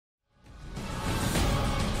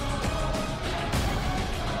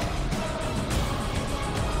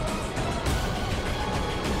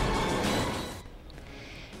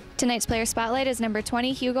Tonight's player spotlight is number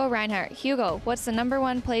 20, Hugo Reinhardt. Hugo, what's the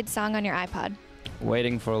 #1 played song on your iPod?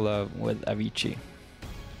 Waiting for Love with Avicii.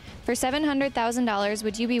 For $700,000,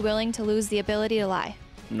 would you be willing to lose the ability to lie?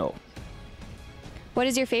 No. What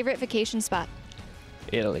is your favorite vacation spot?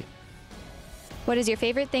 Italy. What is your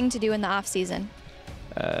favorite thing to do in the off-season?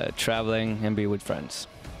 Traveling and be with friends.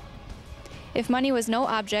 If money was no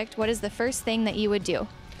object, what is the first thing that you would do?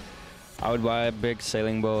 I would buy a big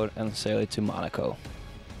sailing boat and sail it to Monaco.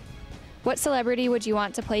 What celebrity would you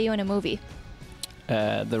want to play you in a movie?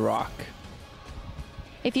 The Rock.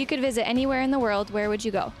 If you could visit anywhere in the world, where would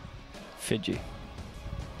you go? Fiji.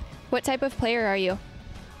 What type of player are you?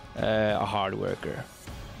 A hard worker.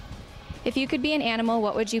 If you could be an animal,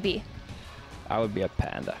 what would you be? I would be a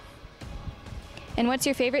panda. And what's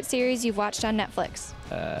your favorite series you've watched on Netflix?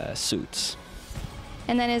 Suits.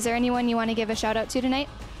 And then is there anyone you want to give a shout out to tonight?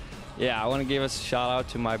 Yeah, I want to give a shout out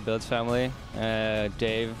to my Bills family,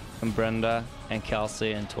 Dave and Brenda and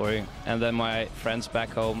Kelsey and Tori, and then my friends back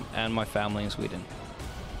home and my family in Sweden.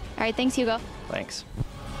 All right, thanks, Hugo. Thanks.